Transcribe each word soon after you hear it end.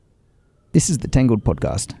This is the Tangled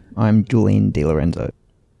podcast. I'm Julian DiLorenzo.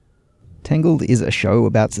 Tangled is a show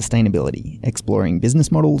about sustainability, exploring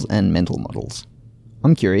business models and mental models.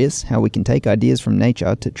 I'm curious how we can take ideas from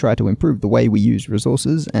nature to try to improve the way we use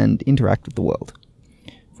resources and interact with the world.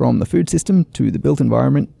 From the food system to the built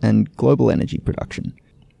environment and global energy production.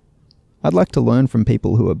 I'd like to learn from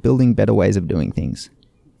people who are building better ways of doing things.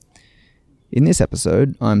 In this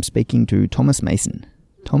episode, I'm speaking to Thomas Mason.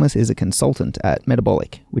 Thomas is a consultant at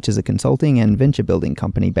Metabolic, which is a consulting and venture-building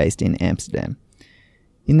company based in Amsterdam.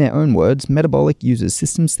 In their own words, Metabolic uses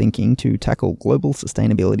systems thinking to tackle global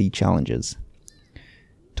sustainability challenges.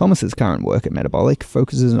 Thomas's current work at Metabolic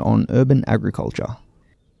focuses on urban agriculture.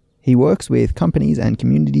 He works with companies and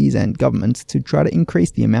communities and governments to try to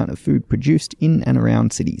increase the amount of food produced in and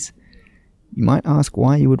around cities. You might ask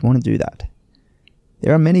why you would want to do that.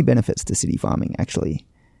 There are many benefits to city farming, actually.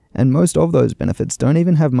 And most of those benefits don't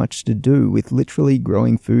even have much to do with literally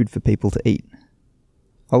growing food for people to eat.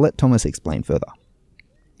 I'll let Thomas explain further.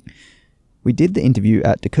 We did the interview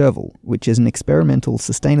at De Kervel, which is an experimental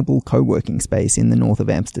sustainable co-working space in the north of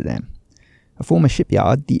Amsterdam. A former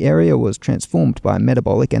shipyard, the area was transformed by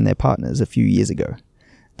Metabolic and their partners a few years ago.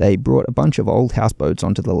 They brought a bunch of old houseboats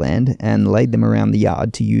onto the land and laid them around the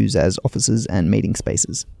yard to use as offices and meeting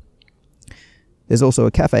spaces. There's also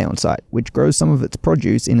a cafe on site, which grows some of its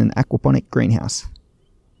produce in an aquaponic greenhouse.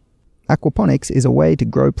 Aquaponics is a way to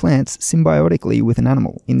grow plants symbiotically with an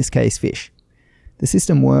animal, in this case fish. The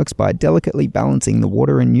system works by delicately balancing the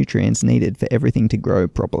water and nutrients needed for everything to grow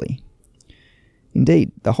properly.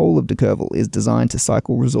 Indeed, the whole of De Kervel is designed to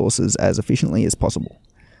cycle resources as efficiently as possible.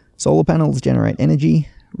 Solar panels generate energy,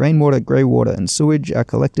 rainwater, grey water and sewage are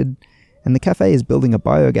collected, and the cafe is building a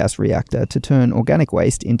biogas reactor to turn organic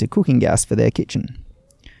waste into cooking gas for their kitchen.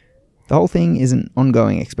 The whole thing is an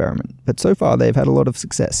ongoing experiment, but so far they've had a lot of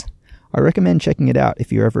success. I recommend checking it out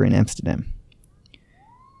if you're ever in Amsterdam.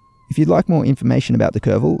 If you'd like more information about De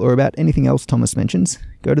Kervel or about anything else Thomas mentions,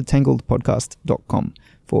 go to tangledpodcast.com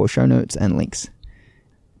for show notes and links.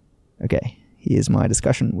 Okay, here's my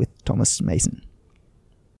discussion with Thomas Mason.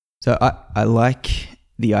 So I like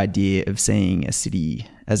the idea of seeing a city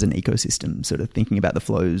as an ecosystem, sort of thinking about the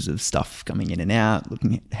flows of stuff coming in and out,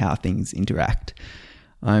 looking at how things interact.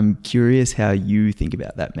 I'm curious how you think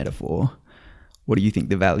about that metaphor. What do you think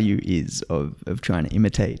the value is of trying to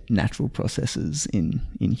imitate natural processes in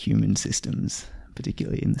human systems,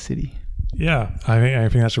 particularly in the city? Yeah, I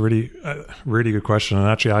think that's a really good question. And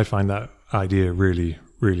actually, I find that idea really,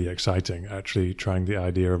 really exciting, actually trying the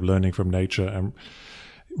idea of learning from nature and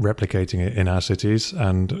replicating it in our cities.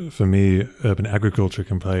 And for me, urban agriculture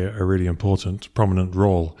can play a really important, prominent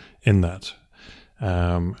role in that.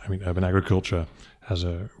 Urban agriculture has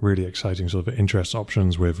a really exciting sort of interest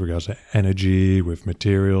options with regards to energy, with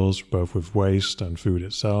materials, both with waste and food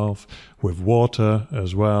itself, with water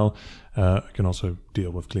as well. It can also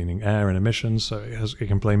deal with cleaning air and emissions. So it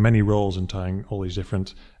can play many roles in tying all these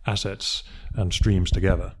different assets and streams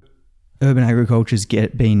together. Urban agriculture's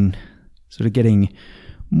been sort of getting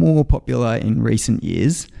more popular in recent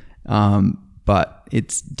years, but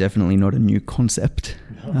it's definitely not a new concept.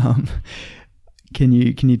 No. Can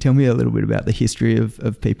you tell me a little bit about the history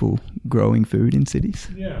of people growing food in cities?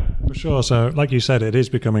 Yeah, for sure. So like you said, it is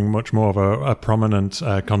becoming much more of a prominent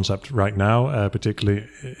concept right now, particularly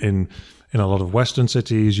in a lot of Western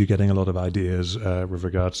cities. You're getting a lot of ideas with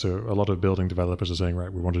regards to a lot of building developers are saying,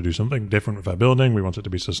 right, we want to do something different with our building. We want it to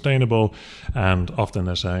be sustainable. And often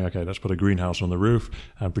they're saying, okay, let's put a greenhouse on the roof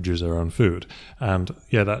and produce their own food. And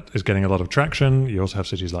yeah, that is getting a lot of traction. You also have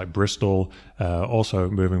cities like Bristol also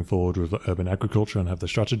moving forward with urban agriculture and have the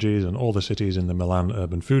strategies, and all the cities in the Milan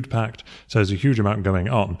Urban Food Pact. So there's a huge amount going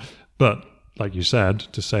on. But like you said,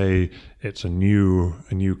 to say it's a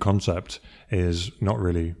new concept is not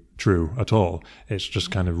really true at all. It's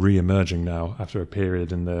just kind of re-emerging now after a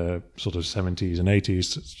period in the sort of 70s and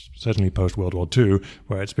 80s, certainly post-World War II,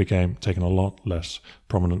 where it's taken a lot less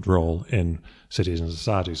prominent role in cities and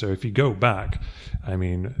society. So if you go back,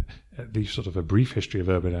 the sort of a brief history of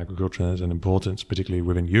urban agriculture and importance, particularly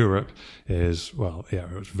within Europe, is,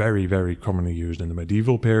 it was very, very commonly used in the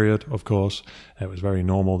medieval period, of course. It was very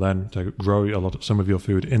normal then to grow some of your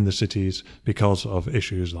food in the cities because of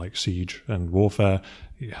issues like siege and warfare.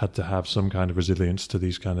 You had to have some kind of resilience to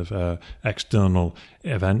these kind of external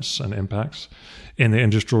events and impacts. In the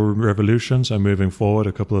Industrial Revolution, so moving forward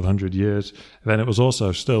a couple of 100 years, then it was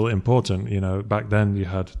also still important. Back then you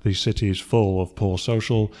had these cities full of poor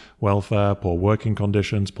social welfare, poor working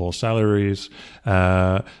conditions, poor salaries,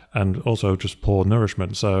 and also just poor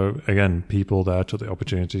nourishment. So again, people there took the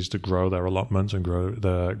opportunities to grow their allotments and grow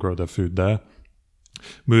their food there.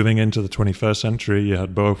 Moving into the 21st century, you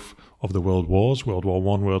had both of the world wars, World War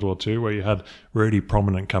I, World War II, where you had really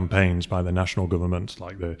prominent campaigns by the national government,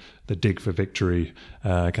 like the Dig for Victory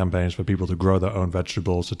campaigns for people to grow their own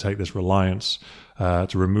vegetables, to take this reliance, to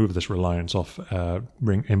remove this reliance off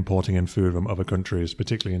importing in food from other countries,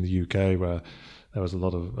 particularly in the UK, where there was a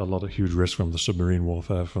lot of huge risk from the submarine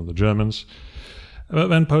warfare from the Germans. But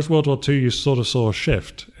then post-World War II, you sort of saw a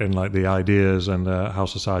shift in like the ideas and how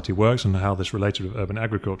society works and how this related with urban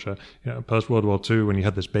agriculture. Post-World War II, when you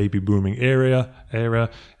had this baby booming era,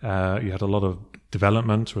 you had a lot of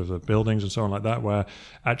development with the buildings and so on like that, where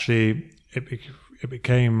actually it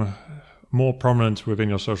became more prominent within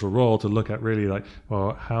your social role to look at really like,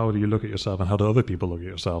 well, how do you look at yourself and how do other people look at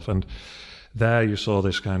yourself? And there you saw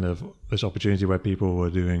this opportunity where people were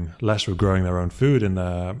doing less with growing their own food in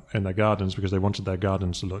their gardens because they wanted their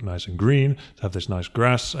gardens to look nice and green, to have this nice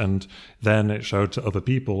grass, and then it showed to other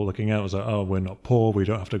people looking out as like, oh, we're not poor, we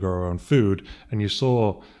don't have to grow our own food. And you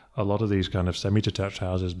saw a lot of these kind of semi-detached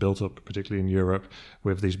houses built up, particularly in Europe,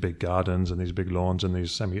 with these big gardens and these big lawns and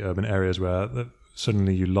these semi-urban areas where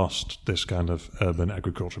suddenly you lost this kind of urban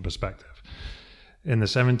agriculture perspective. In the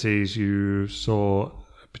 70s, you saw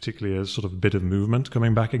particularly a sort of bit of movement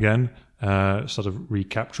coming back again, sort of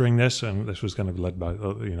recapturing this, and this was kind of led by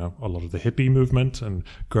a lot of the hippie movement and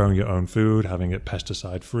growing your own food, having it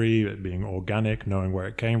pesticide free, it being organic, knowing where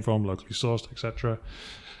it came from, locally sourced, etc.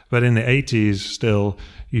 But in the 80s,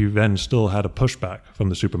 you then still had a pushback from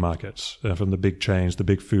the supermarkets, from the big chains, the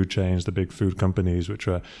big food chains, the big food companies, which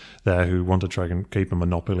were there who want to try and keep a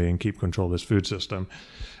monopoly and keep control of this food system.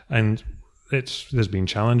 And there's been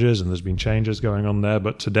challenges and there's been changes going on there,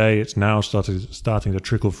 but today it's now starting to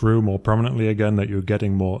trickle through more prominently again, that you're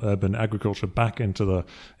getting more urban agriculture back into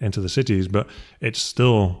the cities, but it's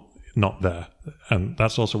still not there. And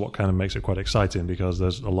that's also what kind of makes it quite exciting, because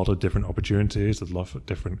there's a lot of different opportunities, there's a lot of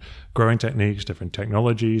different growing techniques, different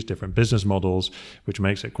technologies, different business models, which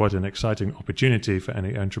makes it quite an exciting opportunity for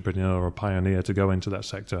any entrepreneur or pioneer to go into that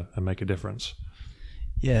sector and make a difference.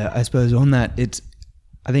 Yeah, I suppose on that,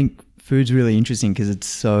 I think food's really interesting because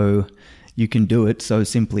you can do it so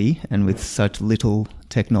simply and with such little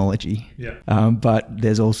technology. Yeah. But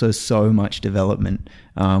there's also so much development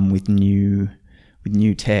with new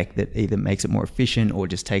tech that either makes it more efficient or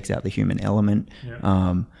just takes out the human element.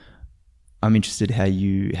 Yeah. I'm interested how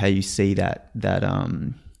you see that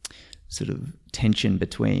sort of tension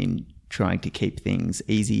between trying to keep things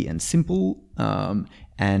easy and simple,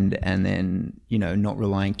 and then not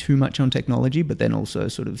relying too much on technology, but then also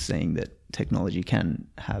sort of seeing that technology can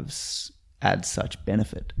add such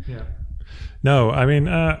benefit. Yeah. No, I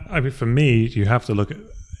mean, for me, you have to look at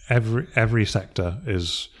every sector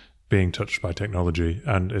is being touched by technology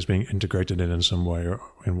and is being integrated in some way or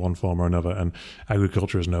in one form or another, and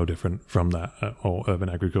agriculture is no different from that, or urban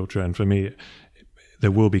agriculture. And for me,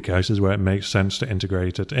 there will be cases where it makes sense to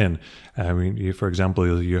integrate it in. I mean, for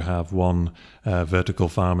example, you have one vertical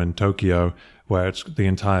farm in Tokyo where the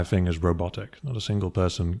entire thing is robotic. Not a single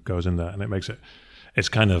person goes in there, and it's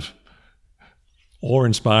kind of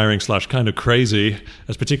awe-inspiring / kind of crazy,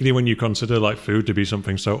 as particularly when you consider like food to be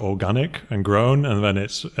something so organic and grown, and then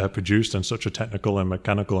it's produced in such a technical and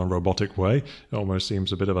mechanical and robotic way. It almost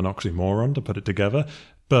seems a bit of an oxymoron to put it together,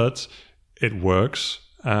 but it works.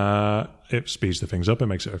 It speeds the things up, it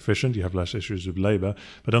makes it efficient, you have less issues with labor.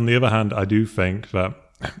 But on the other hand, I do think that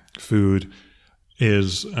food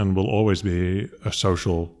is and will always be a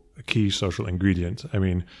key social ingredient. I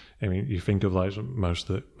mean, you think of like most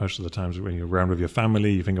of the times when you're around with your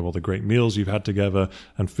family, you think of all the great meals you've had together,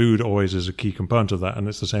 and food always is a key component of that. And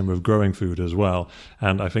it's the same with growing food as well.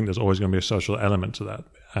 And I think there's always going to be a social element to that,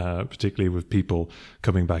 particularly with people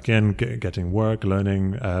coming back in, getting work,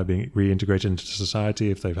 learning, being reintegrated into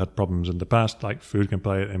society. If they've had problems in the past, like food can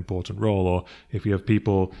play an important role. Or if you have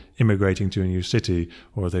people immigrating to a new city,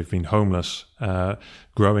 or they've been homeless,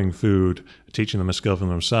 growing food, teaching them a skill for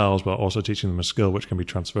themselves, but also teaching them a skill which can be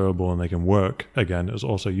transferable and they can work again is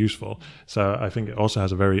also useful. So I think it also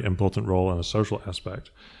has a very important role in a social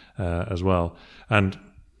aspect as well. And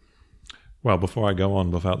well, before I go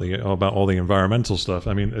on about all the environmental stuff,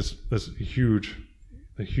 I mean, there's a huge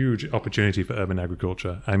opportunity for urban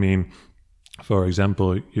agriculture. I mean, for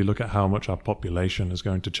example, you look at how much our population is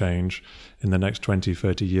going to change in the next 20,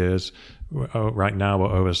 30 years. Right now,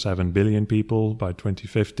 we're over 7 billion people. By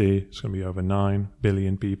 2050, it's going to be over 9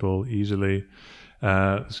 billion people easily.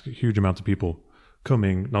 There's a huge amount of people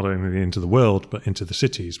coming not only into the world, but into the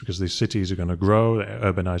cities, because these cities are going to grow, the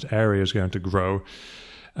urbanized area is going to grow.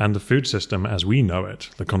 And the food system as we know it,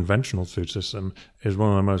 the conventional food system, is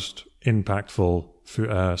one of the most impactful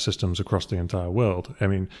systems across the entire world. I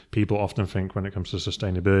mean, people often think when it comes to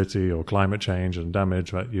sustainability or climate change and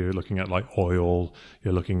damage that you're looking at like oil,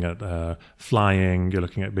 you're looking at flying, you're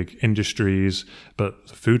looking at big industries, but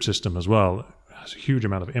the food system as well has a huge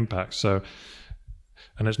amount of impact. So,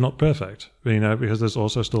 and it's not perfect, because there's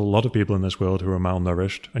also still a lot of people in this world who are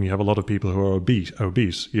malnourished, and you have a lot of people who are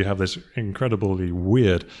obese. You have this incredibly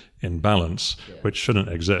weird imbalance, which shouldn't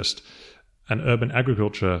exist. And urban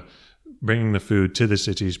agriculture, bringing the food to the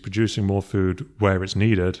cities, producing more food where it's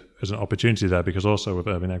needed, is an opportunity there, because also with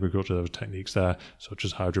urban agriculture, there are techniques there, such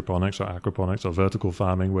as hydroponics or aquaponics or vertical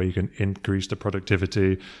farming, where you can increase the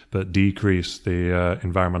productivity but decrease the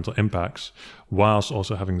environmental impacts, whilst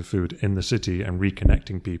also having the food in the city and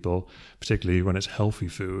reconnecting people, particularly when it's healthy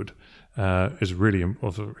food, is really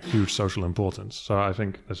of a huge social importance. So I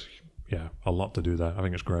think there's a lot to do there. I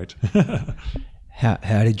think it's great.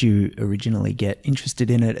 How did you originally get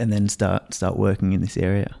interested in it and then start working in this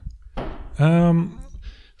area?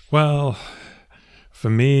 Well, for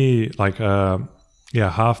me, like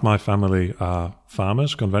half my family are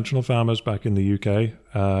farmers, conventional farmers back in the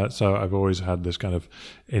UK. So I've always had this kind of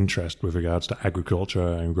interest with regards to agriculture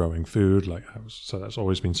and growing food. So that's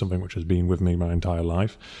always been something which has been with me my entire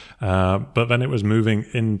life. But then it was moving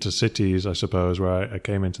into cities, I suppose, where I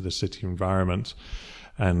came into the city environment,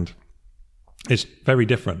 and it's very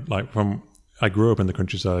different. I grew up in the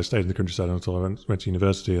countryside. I stayed in the countryside until I went to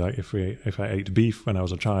university. Like if I ate beef when I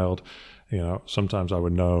was a child, sometimes I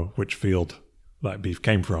would know which field that beef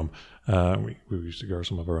came from. We used to grow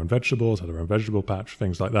some of our own vegetables, had our own vegetable patch,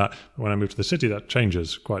 things like that. But when I moved to the city, that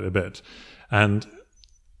changes quite a bit. And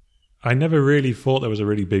I never really thought there was a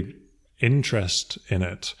really big interest in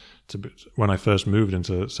it. When I first moved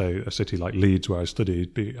into, say, a city like Leeds where I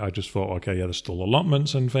studied, I just thought, okay, there's still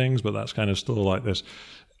allotments and things, but that's kind of still like this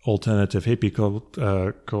alternative hippie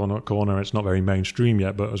corner. It's not very mainstream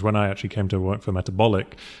yet, but it was when I actually came to work for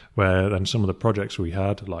Metabolic, where then some of the projects we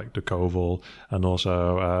had, like the Koval and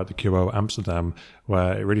also the QO Amsterdam,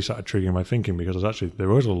 where it really started triggering my thinking, because there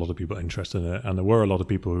was a lot of people interested in it, and there were a lot of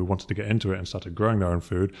people who wanted to get into it and started growing their own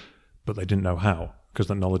food, but they didn't know how, because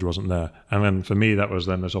that knowledge wasn't there. And then for me, that was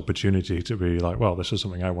then this opportunity to be like, well, this is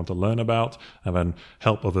something I want to learn about, and then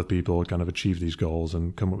help other people kind of achieve these goals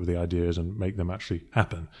and come up with the ideas and make them actually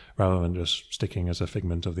happen, rather than just sticking as a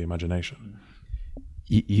figment of the imagination.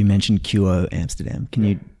 You mentioned QO Amsterdam. Can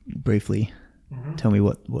you briefly tell me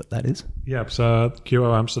what that is? Yeah, so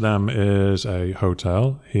QO Amsterdam is a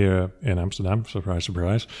hotel here in Amsterdam, surprise,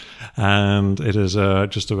 surprise. And it is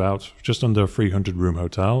just under a 300-room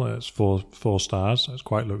hotel. It's four stars. It's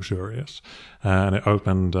quite luxurious. And it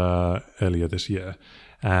opened earlier this year.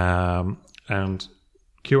 And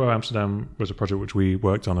QO Amsterdam was a project which we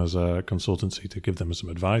worked on as a consultancy to give them some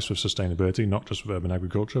advice with sustainability, not just with urban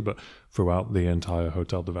agriculture, but throughout the entire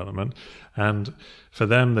hotel development. And for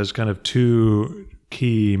them, there's kind of two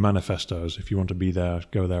key manifestos if you want to be there,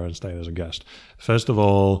 go there and stay as a guest. First of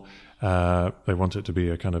all, they want it to be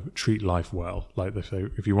a kind of treat life well. Like they say,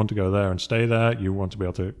 if you want to go there and stay there, you want to be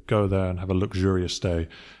able to go there and have a luxurious stay.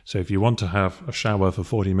 So if you want to have a shower for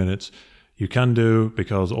 40 minutes, you can do,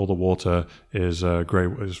 because all the water goes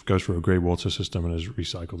through a grey water system and is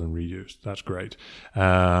recycled and reused. That's great.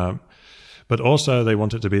 But also they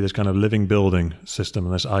want it to be this kind of living building system,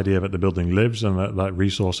 and this idea that the building lives and that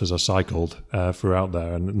resources are cycled throughout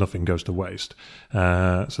there and nothing goes to waste.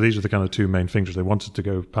 So these are the kind of two main things they wanted to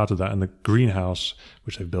go part of that. And the greenhouse,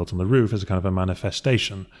 which they've built on the roof, is a kind of a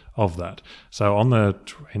manifestation of that. So on the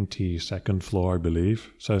 22nd floor, I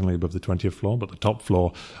believe, certainly above the 20th floor, but the top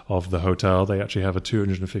floor of the hotel, they actually have a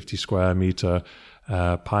 250 square meter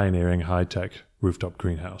pioneering high-tech rooftop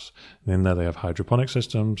greenhouse. And in there they have hydroponic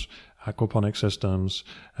systems, aquaponic systems,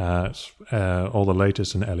 all the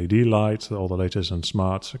latest in LED lights, all the latest in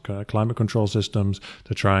smart climate control systems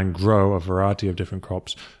to try and grow a variety of different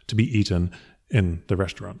crops to be eaten in the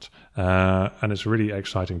restaurant. And it's a really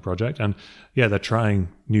exciting project. And they're trying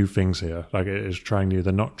new things here. Like it is trying new.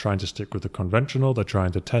 They're not trying to stick with the conventional. They're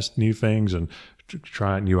trying to test new things and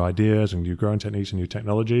try out new ideas and new growing techniques and new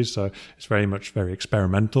technologies. So it's very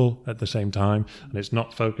experimental at the same time. And it's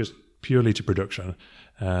not focused purely to production.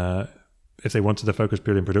 If they wanted to focus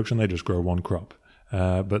purely in production, they just grow one crop.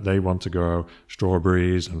 But they want to grow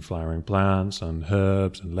strawberries and flowering plants and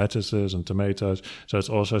herbs and lettuces and tomatoes. So it's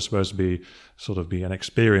also supposed to be an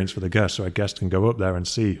experience for the guests. So a guest can go up there and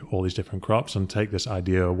see all these different crops and take this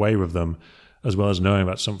idea away with them, as well as knowing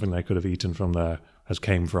that something they could have eaten from there has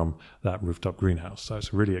came from that rooftop greenhouse. So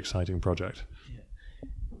it's a really exciting project.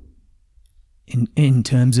 In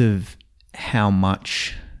terms of how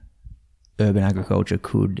much urban agriculture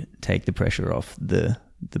could take the pressure off the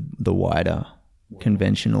the wider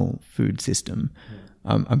conventional food system.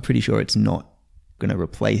 I'm pretty sure it's not going to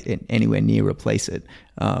replace it, anywhere near replace it.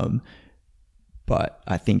 But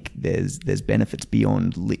I think there's benefits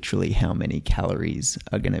beyond literally how many calories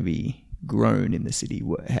are going to be grown in the city.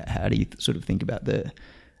 How do you sort of think about the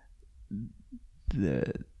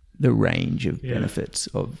range of benefits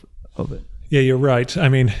of it? Yeah, you're right. I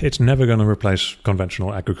mean, it's never going to replace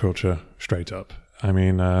conventional agriculture straight up. I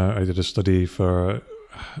mean, I did a study for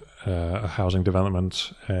a housing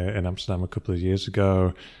development in Amsterdam a couple of years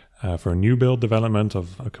ago for a new build development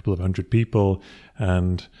of a couple of hundred people,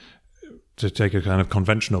 and to take a kind of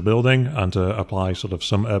conventional building and to apply sort of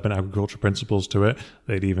some urban agriculture principles to it,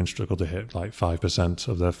 they'd even struggle to hit like 5%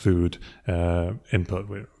 of their food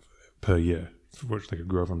input per year, which they could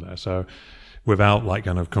grow from there. So without like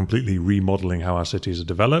kind of completely remodeling how our cities are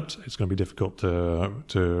developed, it's going to be difficult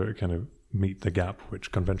to kind of meet the gap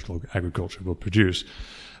which conventional agriculture will produce.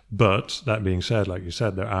 But that being said, like you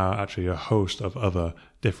said, there are actually a host of other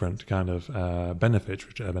different kind of benefits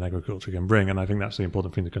which urban agriculture can bring. And I think that's the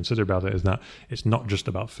important thing to consider about it, is that it's not just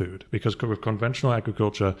about food. Because with conventional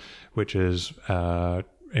agriculture, which is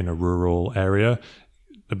in a rural area,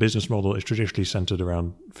 the business model is traditionally centered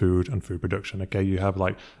around food and food production. Okay, you have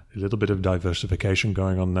like a little bit of diversification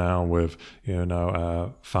going on now with,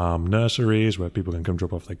 farm nurseries where people can come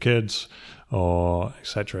drop off their kids, or et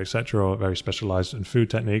cetera, or very specialized in food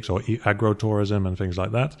techniques, or agro-tourism and things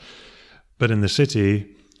like that. But in the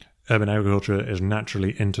city, urban agriculture is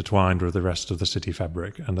naturally intertwined with the rest of the city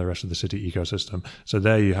fabric and the rest of the city ecosystem. So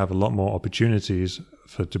there you have a lot more opportunities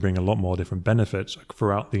to bring a lot more different benefits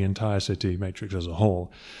throughout the entire city matrix as a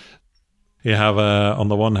whole. You have, on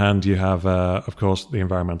the one hand, you have, of course, the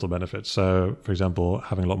environmental benefits. So, for example,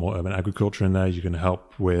 having a lot more urban agriculture in there, you can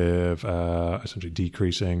help with essentially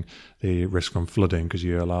decreasing the risk from flooding, because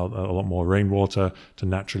you allow a lot more rainwater to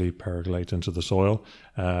naturally percolate into the soil.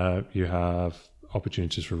 You have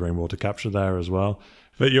opportunities for rainwater capture there as well.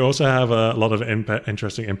 But you also have a lot of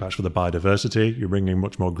interesting impacts for the biodiversity. You're bringing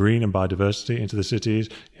much more green and biodiversity into the cities.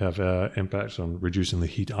 You have impacts on reducing the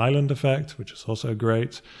heat island effect, which is also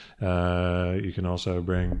great. You can also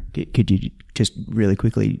bring... Could you just really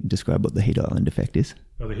quickly describe what the heat island effect is?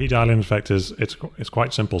 Well, the heat island effect is it's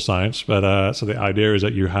quite simple science, but so the idea is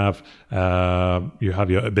that you have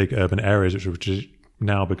your big urban areas which is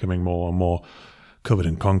now becoming more and more covered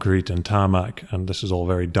in concrete and tarmac, and this is all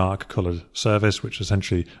very dark colored surface which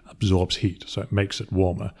essentially absorbs heat, so it makes it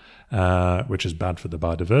warmer, which is bad for the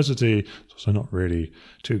biodiversity. It's also not really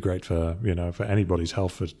too great for anybody's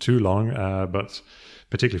health for too long, but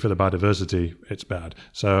particularly for the biodiversity, it's bad.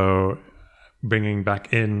 So bringing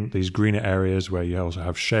back in these greener areas where you also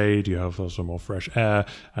have shade, you have also more fresh air,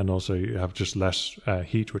 and also you have just less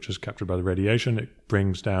heat, which is captured by the radiation. It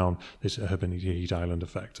brings down this urban heat island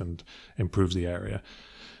effect and improves the area.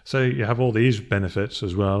 So you have all these benefits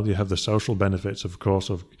as well. You have the social benefits, of course,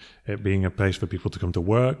 of it being a place for people to come to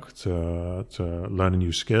work, to learn a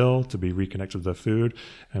new skill, to be reconnected with their food.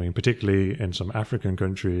 I mean, particularly in some African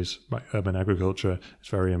countries, urban agriculture is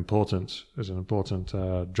very important. It's an important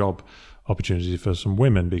job opportunity for some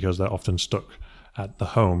women, because they're often stuck at the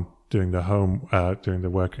home doing the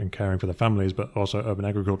work and caring for their families, but also urban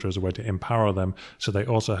agriculture is a way to empower them, so they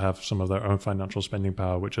also have some of their own financial spending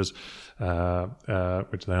power, which they are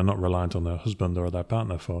not reliant on their husband or their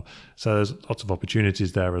partner for. So there's lots of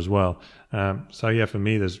opportunities there as well. For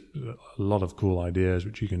me, there's a lot of cool ideas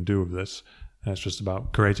which you can do with this. And it's just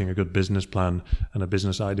about creating a good business plan and a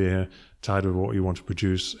business idea tied with what you want to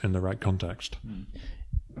produce in the right context.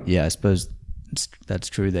 Yeah, I suppose that's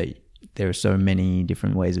true that there are so many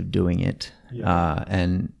different ways of doing it,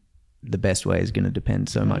 and the best way is going to depend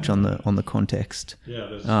so much on the context.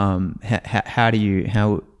 How do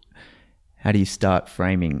you start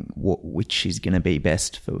framing which is going to be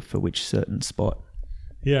best for which certain spot?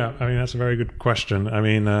 Yeah, I mean, that's a very good question. I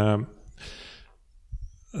mean,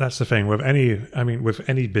 that's the thing with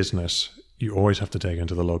any business, you always have to take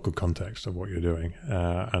into the local context of what you're doing,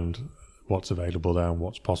 and what's available there and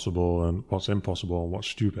what's possible and what's impossible and what's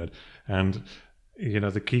stupid. And,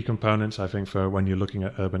 the key components, I think, for when you're looking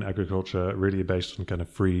at urban agriculture really are based on kind of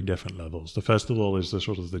 3 different levels. The first of all is the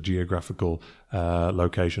sort of the geographical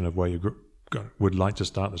location of where you would like to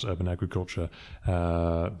start this urban agriculture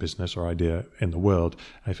business or idea in the world.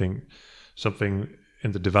 I think something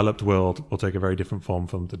in the developed world will take a very different form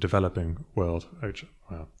from the developing world, which,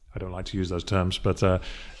 I don't like to use those terms, but I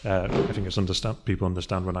think people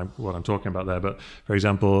understand what I'm talking about there. But for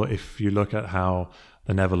example, if you look at how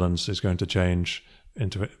the Netherlands is going to change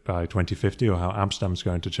by 2050, or how Amsterdam is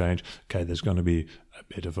going to change, okay, there's going to be a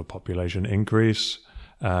bit of a population increase.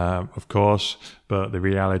 of course, but the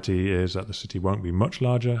reality is that the city won't be much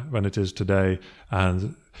larger than it is today,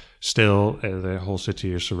 and still the whole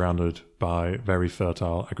city is surrounded by very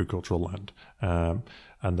fertile agricultural land.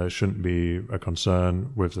 And there shouldn't be a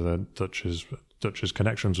concern with the Dutch's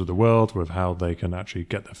connections with the world, with how they can actually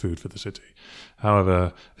get their food for the city.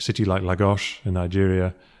 However, a city like Lagos in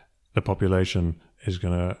Nigeria, the population is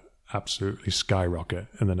going to absolutely skyrocket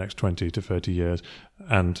in the next 20 to 30 years.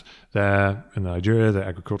 And there in Nigeria, the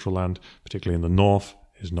agricultural land, particularly in the north,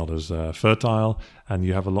 is not as fertile, and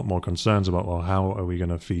you have a lot more concerns about, well, how are we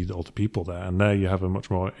going to feed all the people there? And there you have a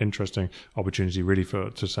much more interesting opportunity really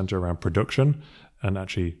to center around production and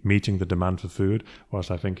actually meeting the demand for food.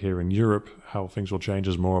 Whilst I think here in Europe, how things will change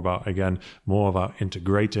is more about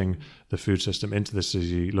integrating the food system into the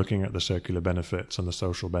city, looking at the circular benefits and the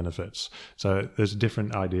social benefits. So there's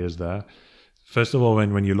different ideas there. First of all,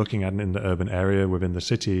 when you're looking at it in the urban area within the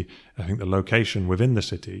city, I think the location within the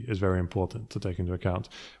city is very important to take into account.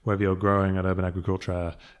 Whether you're growing an urban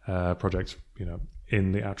agriculture project,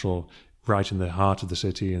 in the actual right in the heart of the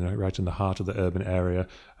city and right in the heart of the urban area,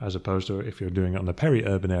 as opposed to if you're doing it on the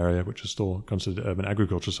peri-urban area, which is still considered urban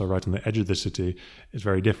agriculture, so right on the edge of the city, it's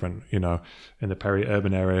very different. In the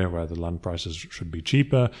peri-urban area where the land prices should be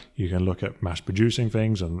cheaper, you can look at mass producing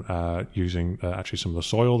things and using actually some of the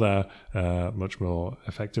soil there much more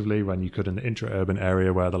effectively when you could in the intra-urban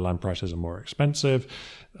area where the land prices are more expensive.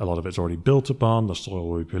 A lot of it's already built upon, the soil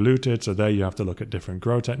will be polluted, so there you have to look at different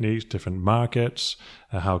grow techniques, different markets,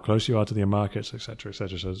 how close you are to the markets, etc.,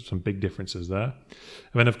 etc. So some big differences there.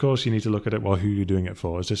 And then, of course, you need to look at it, well, who are you doing it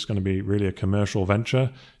for? Is this going to be really a commercial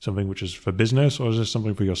venture, something which is for business, or is this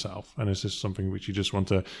something for yourself? And is this something which you just want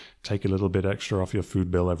to take a little bit extra off your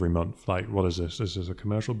food bill every month? Like, what is this? Is this a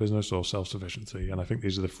commercial business or self-sufficiency? And I think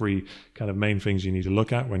these are the three kind of main things you need to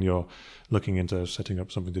look at when you're looking into setting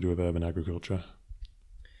up something to do with urban agriculture.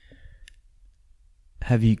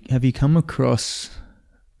 Have you come across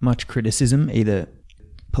much criticism, either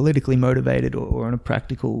politically motivated or on a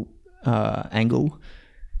practical angle?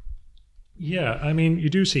 Yeah, I mean, you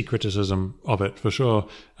do see criticism of it for sure,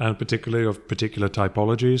 and particularly of particular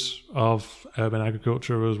typologies of urban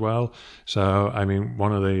agriculture as well. So, I mean,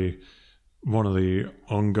 one of the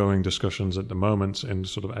ongoing discussions at the moment in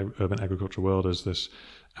sort of urban agriculture world is this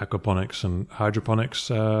aquaponics and hydroponics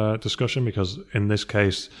discussion, because in this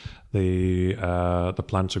case, the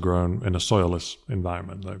plants are grown in a soilless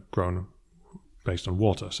environment. They're grown based on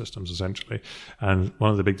water systems, essentially. And one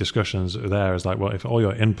of the big discussions there is like, well, if all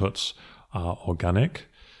your inputs are organic,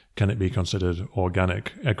 can it be considered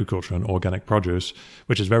organic agriculture and organic produce,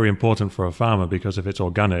 which is very important for a farmer, because if it's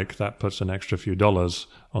organic, that puts an extra few dollars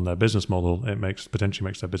on their business model. It potentially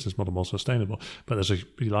makes their business model more sustainable. But there's a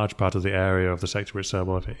large part of the area of the sector which says,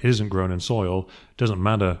 well, if it isn't grown in soil, it doesn't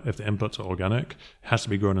matter if the inputs are organic, it has to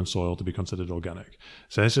be grown in soil to be considered organic.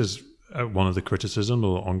 So this is one of the criticism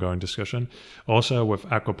or ongoing discussion. Also with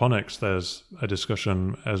aquaponics, there's a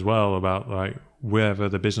discussion as well about like whether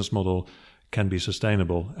the business model can be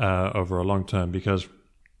sustainable over a long term, because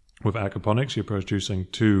with aquaponics, you're producing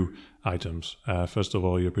two items. First of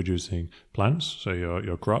all, you're producing plants, so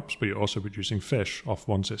your crops, but you're also producing fish off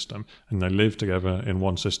one system, and they live together in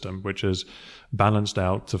one system, which is balanced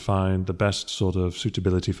out to find the best sort of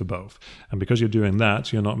suitability for both. And because you're doing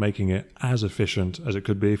that, you're not making it as efficient as it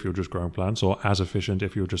could be if you're just growing plants, or as efficient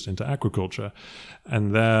if you're just into aquaculture.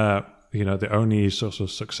 And there, the only sort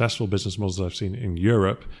of successful business models I've seen in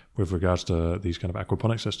Europe with regards to these kind of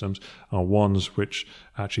aquaponic systems are ones which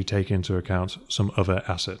actually take into account some other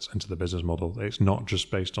assets into the business model. It's not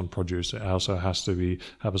just based on produce. It also has to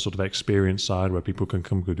have a sort of experience side where people can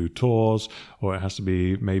come to do tours, or it has to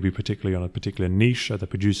be maybe particularly on a particular niche. So they're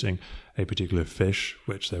producing a particular fish,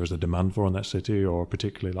 which there is a demand for in that city, or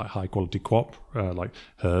particularly like high quality crop, like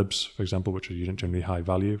herbs, for example, which are generally high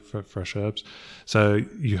value for fresh herbs. So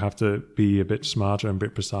you have to be a bit smarter and a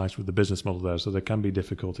bit precise with the business model there. So there can be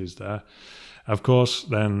difficulties there. Of course,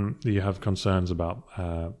 then you have concerns about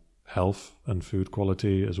health and food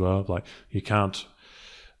quality as well. Like you can't,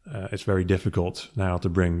 it's very difficult now to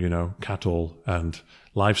bring, cattle and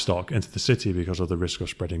livestock into the city because of the risk of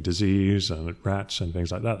spreading disease and rats and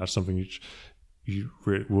things like that. That's something which you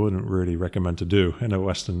wouldn't really recommend to do in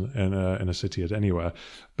a city at anywhere.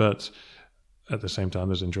 But at the same time,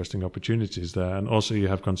 there's interesting opportunities there. And also you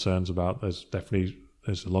have concerns about,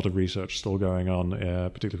 there's a lot of research still going on,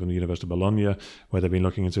 particularly from the University of Bologna, where they've been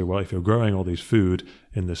looking into, well, if you're growing all these food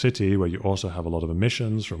in the city, where you also have a lot of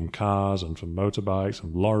emissions from cars and from motorbikes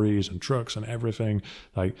and lorries and trucks and everything,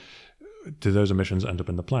 like do those emissions end up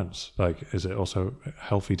in the plants? Like, is it also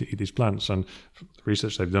healthy to eat these plants? And the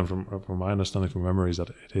research they've done, from my understanding from memory, is that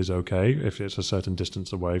it is okay if it's a certain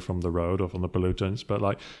distance away from the road or from the pollutants, but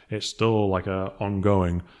like it's still like a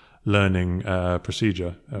ongoing learning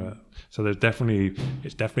procedure. So it's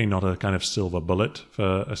definitely not a kind of silver bullet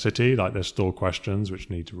for a city. Like, there's still questions which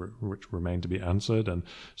which remain to be answered, and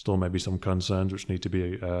still maybe some concerns which need to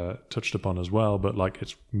be touched upon as well. But like,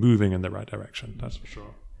 it's moving in the right direction, that's for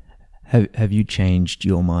sure. Have you changed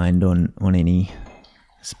your mind on any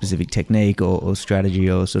specific technique or strategy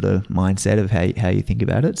or sort of mindset of how you think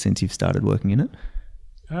about it since you've started working in it?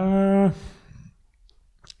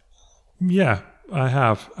 Yeah, I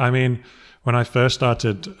have. I mean, when I first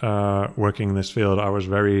started working in this field, I was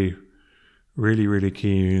really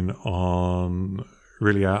keen on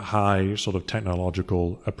really a high sort of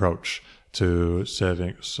technological approach to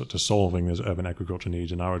solving those urban agriculture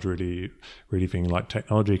needs. And I was really thinking like,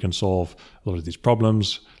 technology can solve a lot of these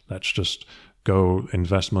problems. Let's just go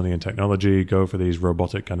invest money in technology, go for these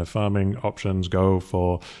robotic kind of farming options, go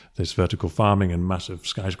for this vertical farming and massive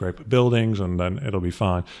skyscraper buildings, and then it'll be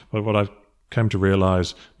fine. But what I've came to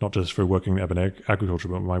realize, not just for working in urban agriculture,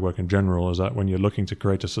 but my work in general, is that when you're looking to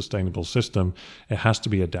create a sustainable system, it has to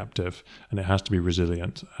be adaptive and it has to be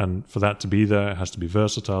resilient. And for that to be there, it has to be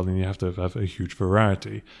versatile, and you have to have a huge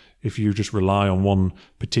variety. If you just rely on one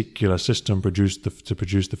particular system to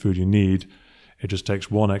produce the food you need, it just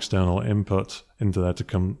takes one external input into there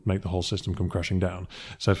to make the whole system come crashing down.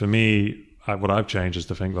 So for me, what I've changed is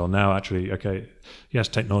to think, well, now actually, okay, yes,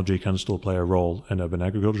 technology can still play a role in urban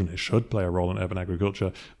agriculture, and it should play a role in urban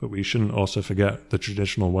agriculture, but we shouldn't also forget the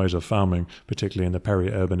traditional ways of farming, particularly in the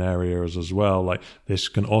peri-urban areas as well. Like, this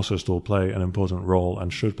can also still play an important role,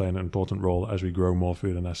 and should play an important role as we grow more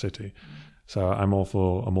food in our city. So I'm all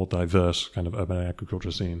for a more diverse kind of urban agriculture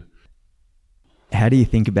scene. How do you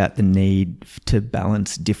think about the need to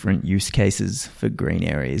balance different use cases for green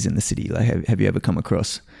areas in the city? Like, have you ever come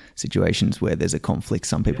across situations where there's a conflict?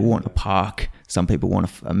 Some people want a park, some people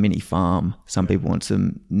want a mini farm, some people want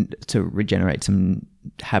to regenerate some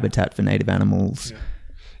habitat for native animals.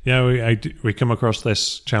 Yeah, we come across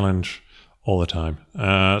this challenge all the time.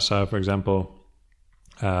 So, for example,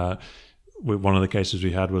 one of the cases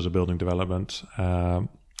we had was a building development,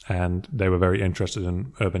 and they were very interested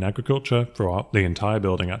in urban agriculture throughout the entire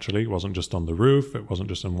building, actually. It wasn't just on the roof. It wasn't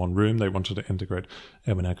just in one room. They wanted to integrate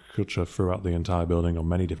urban agriculture throughout the entire building on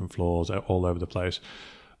many different floors, all over the place.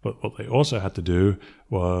 But what they also had to do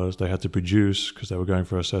was they had to produce, because they were going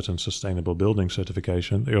for a certain sustainable building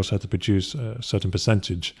certification, they also had to produce a certain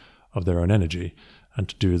percentage of their own energy. And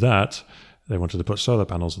to do that, they wanted to put solar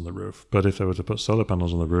panels on the roof. But if they were to put solar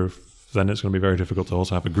panels on the roof, then it's going to be very difficult to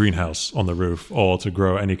also have a greenhouse on the roof, or to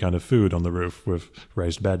grow any kind of food on the roof with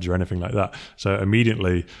raised beds or anything like that. So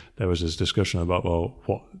immediately there was this discussion about, well,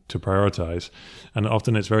 what to prioritize. And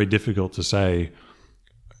often it's very difficult to say,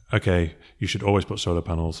 okay, you should always put solar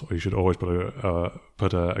panels, or you should always put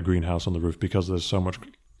a greenhouse on the roof, because there's so much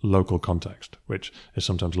local context, which is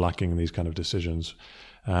sometimes lacking in these kind of decisions.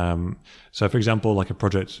 So, for example, like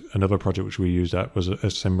another project which we used at was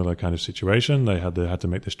a similar kind of situation. They had to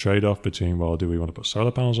make this trade-off between, well, do we want to put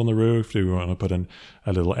solar panels on the roof? Do we want to put in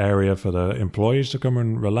a little area for the employees to come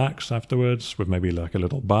and relax afterwards, with maybe like a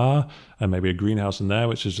little bar and maybe a greenhouse in there,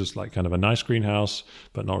 which is just like kind of a nice greenhouse,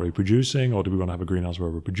 but not really producing? Or do we want to have a greenhouse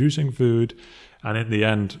where we're producing food? And in the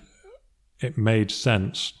end, it made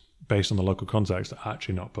sense, based on the local context, to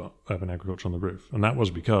actually not put urban agriculture on the roof. And that was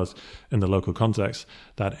because in the local context,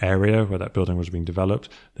 that area where that building was being developed,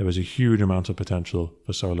 there was a huge amount of potential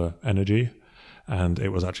for solar energy. And it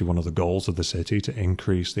was actually one of the goals of the city to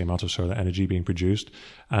increase the amount of solar energy being produced.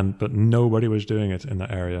 But nobody was doing it in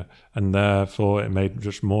that area. And therefore, it made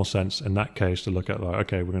just more sense in that case to look at, like,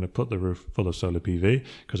 okay, we're going to put the roof full of solar PV,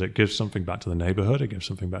 because it gives something back to the neighborhood, it gives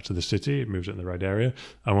something back to the city, it moves it in the right area.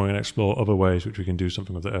 And we're going to explore other ways which we can do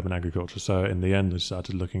something with the urban agriculture. So in the end, we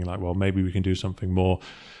started looking like, well, maybe we can do something more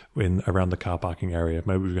around the car parking area.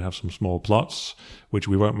 Maybe we can have some small plots, which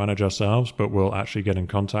we won't manage ourselves, but we'll actually get in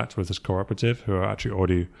contact with this cooperative who are actually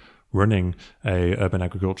already running a urban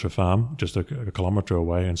agriculture farm just a kilometre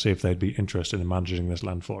away, and see if they'd be interested in managing this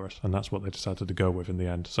land for us. And that's what they decided to go with in the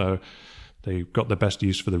end. So they got the best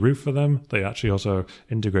use for the roof for them. They actually also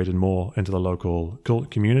integrated more into the local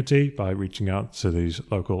community by reaching out to these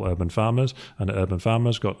local urban farmers, and the urban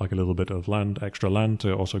farmers got like a little bit of extra land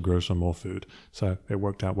to also grow some more food. So it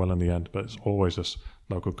worked out well in the end, but it's always this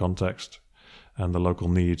local context and the local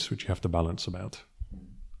needs which you have to balance about.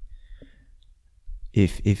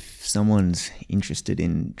 If someone's interested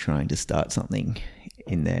in trying to start something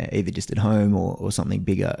in there, either just at home or something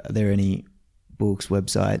bigger, are there any books,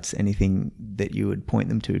 websites, anything that you would point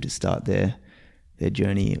them to start their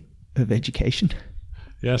journey of education?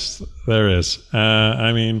 Yes, there is.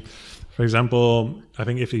 I mean, for example, I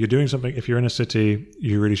think if you're doing something, if you're in a city,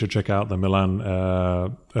 you really should check out the Milan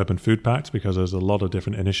Urban Food Pact, because there's a lot of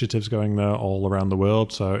different initiatives going there all around the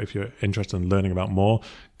world. So if you're interested in learning about more,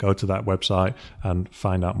 go to that website and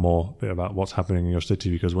find out more about what's happening in your city,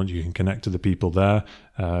 because once you can connect to the people there,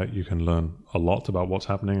 you can learn a lot about what's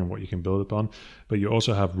happening and what you can build upon. But you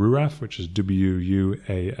also have WUAF, which is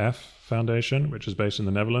WUAF Foundation, which is based in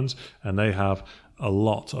the Netherlands, and they have a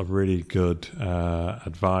lot of really good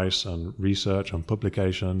advice and research and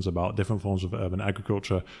publications about different forms of urban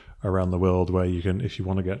agriculture around the world, where you can, if you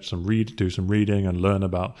want to get do some reading and learn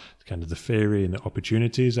about kind of the theory and the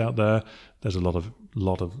opportunities out there, there's a lot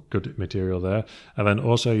of good material there. And then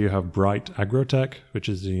also you have Bright Agrotech, which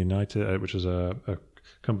is a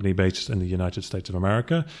company based in the United States of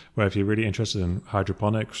America, where if you're really interested in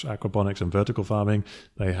hydroponics, aquaponics, and vertical farming,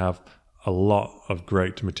 they have a lot of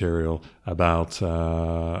great material about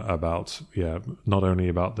not only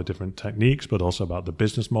about the different techniques, but also about the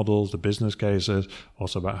business models, the business cases,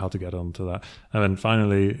 also about how to get onto that. And then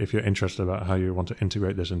finally, if you're interested about how you want to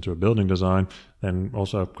integrate this into a building design, then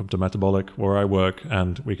also come to Metabolic, where I work,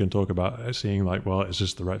 and we can talk about seeing like, well, is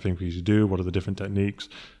this the right thing for you to do? What are the different techniques?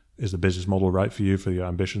 Is the business model right for you, for your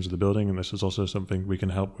ambitions of the building? And this is also something we can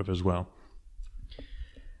help with as well.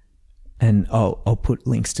 And I'll put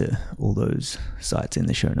links to all those sites in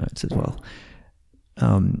the show notes as well.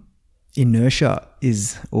 Inertia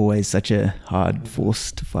is always such a hard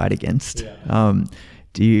force to fight against. Yeah.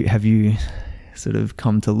 Have you sort of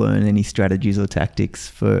come to learn any strategies or tactics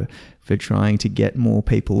for trying to get more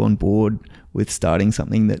people on board with starting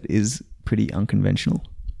something that is pretty unconventional?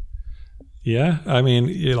 Yeah, I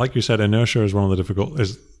mean, like you said, inertia is one of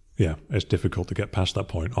the it's difficult to get past that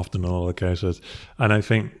point, often in a lot of cases. And I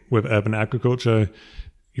think with urban agriculture,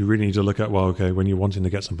 you really need to look at, well, okay, when you're wanting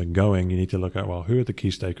to get something going, you need to look at, well, who are the key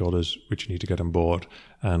stakeholders which you need to get on board,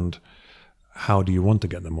 and how do you want to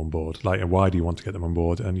get them on board? Like, and why do you want to get them on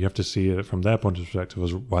board? And you have to see it from their point of perspective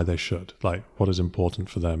as why they should, like what is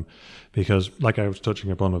important for them. Because like I was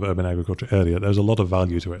touching upon with urban agriculture earlier, there's a lot of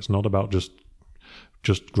value to it. It's not about just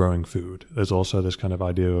growing food. There's also this kind of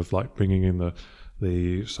idea of like bringing in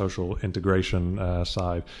the social integration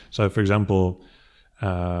side. So, for example,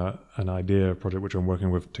 an idea project which I'm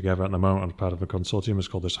working with together at the moment, I'm part of a consortium, is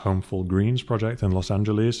called this Homeful Greens project in Los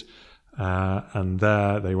Angeles. And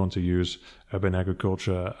there they want to use urban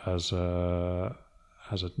agriculture as a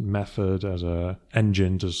method, as an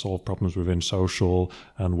engine to solve problems within social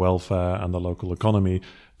and welfare and the local economy,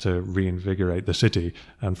 to reinvigorate the city.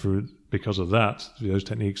 And because of that, those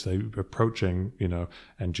techniques, they're approaching,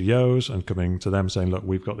 NGOs and coming to them saying, look,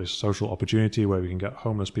 we've got this social opportunity where we can get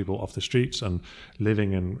homeless people off the streets and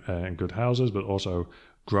living in good houses, but also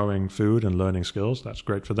growing food and learning skills. That's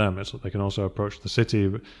great for them. They can also approach the city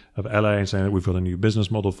of LA and saying that we've got a new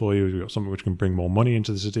business model for you. We've got something which can bring more money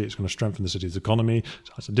into the city. It's going to strengthen the city's economy.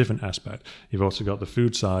 So that's a different aspect. You've also got the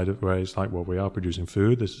food side where it's like, well, we are producing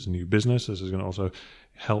food. This is a new business. This is going to also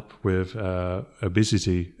help with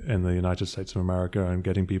obesity in the United States of America and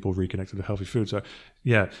getting people reconnected to healthy food. So,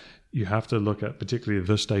 yeah, you have to look at particularly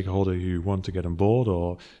the stakeholder you want to get on board,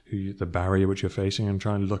 or the barrier which you're facing, and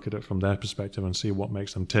try and look at it from their perspective and see what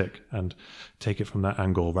makes them tick and take it from that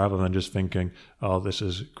angle, rather than just thinking, oh, this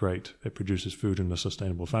is great, it produces food in a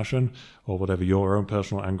sustainable fashion, or whatever your own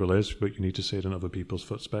personal angle is, but you need to see it in other people's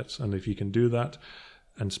footsteps. And if you can do that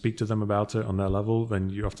and speak to them about it on their level, then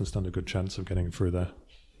you often stand a good chance of getting through there.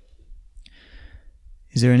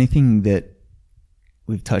 Is there anything that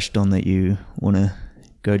we've touched on that you want to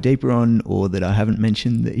go deeper on, or that I haven't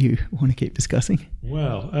mentioned that you want to keep discussing?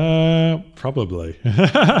 Well, probably.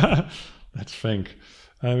 Let's think.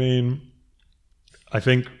 I mean, I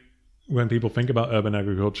think when people think about urban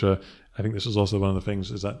agriculture, I think this is also one of the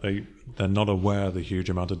things, is that they're not aware of the huge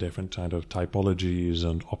amount of different kind of typologies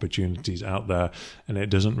and opportunities out there. And it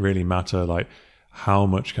doesn't really matter like how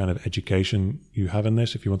much kind of education you have in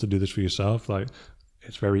this. If you want to do this for yourself, like,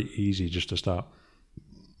 it's very easy just to start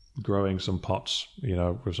growing some pots,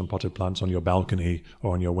 with some potted plants on your balcony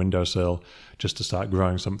or on your windowsill, just to start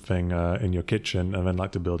growing something in your kitchen, and then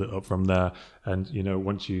like to build it up from there. And,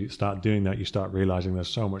 once you start doing that, you start realizing there's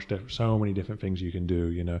so many different things you can do.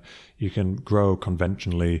 You can grow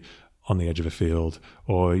conventionally on the edge of a field,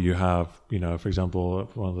 or you have, for example,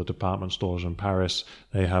 one of the department stores in Paris,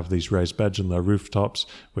 they have these raised beds on their rooftops,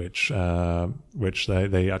 which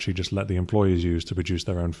they actually just let the employees use to produce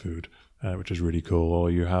their own food, which is really cool. Or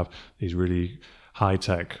you have these really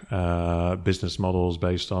high-tech business models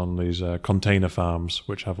based on these container farms,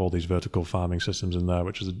 which have all these vertical farming systems in there,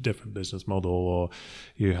 which is a different business model. Or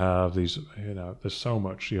you have these, there's so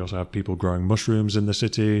much. You also have people growing mushrooms in the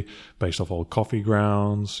city based off old coffee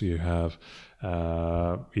grounds. You have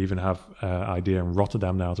even have idea in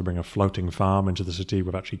Rotterdam now to bring a floating farm into the city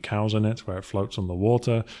with actually cows in it, where it floats on the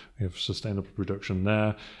water. We have sustainable production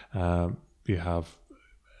there. You have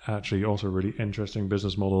actually also really interesting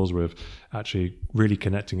business models with actually really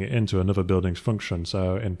connecting it into another building's function.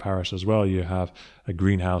 So in Paris as well, you have a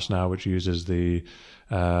greenhouse now which uses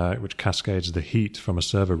which cascades the heat from a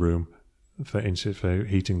server room for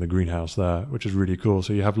heating the greenhouse there, which is really cool.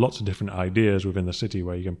 So you have lots of different ideas within the city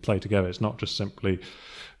where you can play together. It's not just simply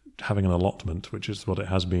having an allotment, which is what it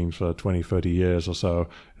has been for 20, 30 years or so.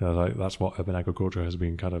 That's what urban agriculture has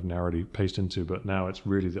been kind of narrowly paced into, but now it's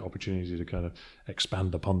really the opportunity to kind of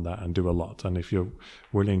expand upon that and do a lot. And if you're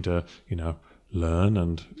willing to, learn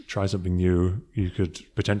and try something new, you could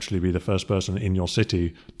potentially be the first person in your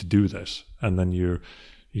city to do this. And then you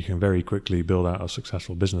can very quickly build out a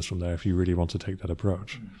successful business from there if you really want to take that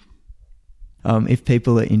approach. If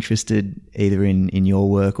people are interested either in your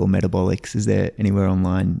work or Metabolics, is there anywhere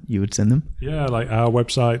online you would send them? Yeah, like our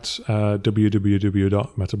website,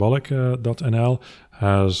 www.metabolic.nl,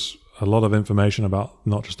 has a lot of information about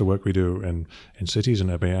not just the work we do in cities and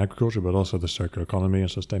urban agriculture, but also the circular economy and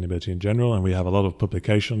sustainability in general. And we have a lot of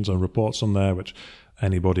publications and reports on there, which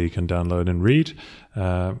anybody can download and read.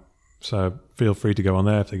 So feel free to go on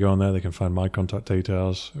there. If they go on there, they can find my contact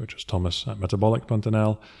details, which is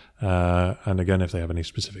thomas@metabolic.nl. And again, if they have any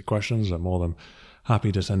specific questions, I'm more than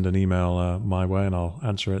happy to send an email my way and I'll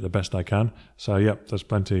answer it the best I can. So, there's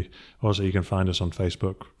plenty. Also, you can find us on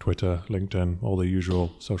Facebook, Twitter, LinkedIn, all the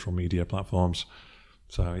usual social media platforms.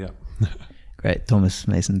 So, Great. Thomas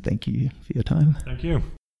Mason, thank you for your time. Thank you.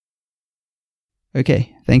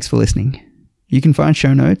 Okay, thanks for listening. You can find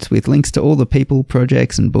show notes with links to all the people,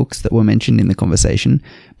 projects, and books that were mentioned in the conversation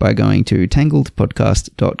by going to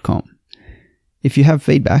tangledpodcast.com. If you have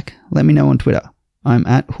feedback, let me know on Twitter. I'm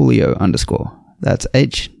 @Julio_. That's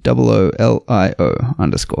HOOLIO_.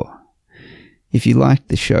 If you liked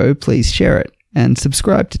the show, please share it and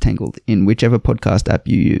subscribe to Tangled in whichever podcast app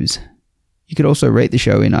you use. You could also rate the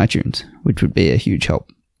show in iTunes, which would be a huge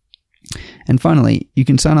help. And finally, you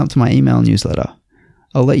can sign up to my email newsletter.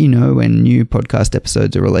 I'll let you know when new podcast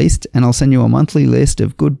episodes are released, and I'll send you a monthly list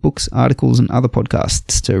of good books, articles, and other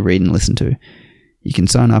podcasts to read and listen to. You can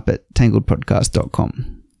sign up at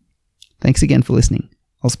tangledpodcast.com. Thanks again for listening.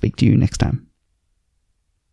 I'll speak to you next time.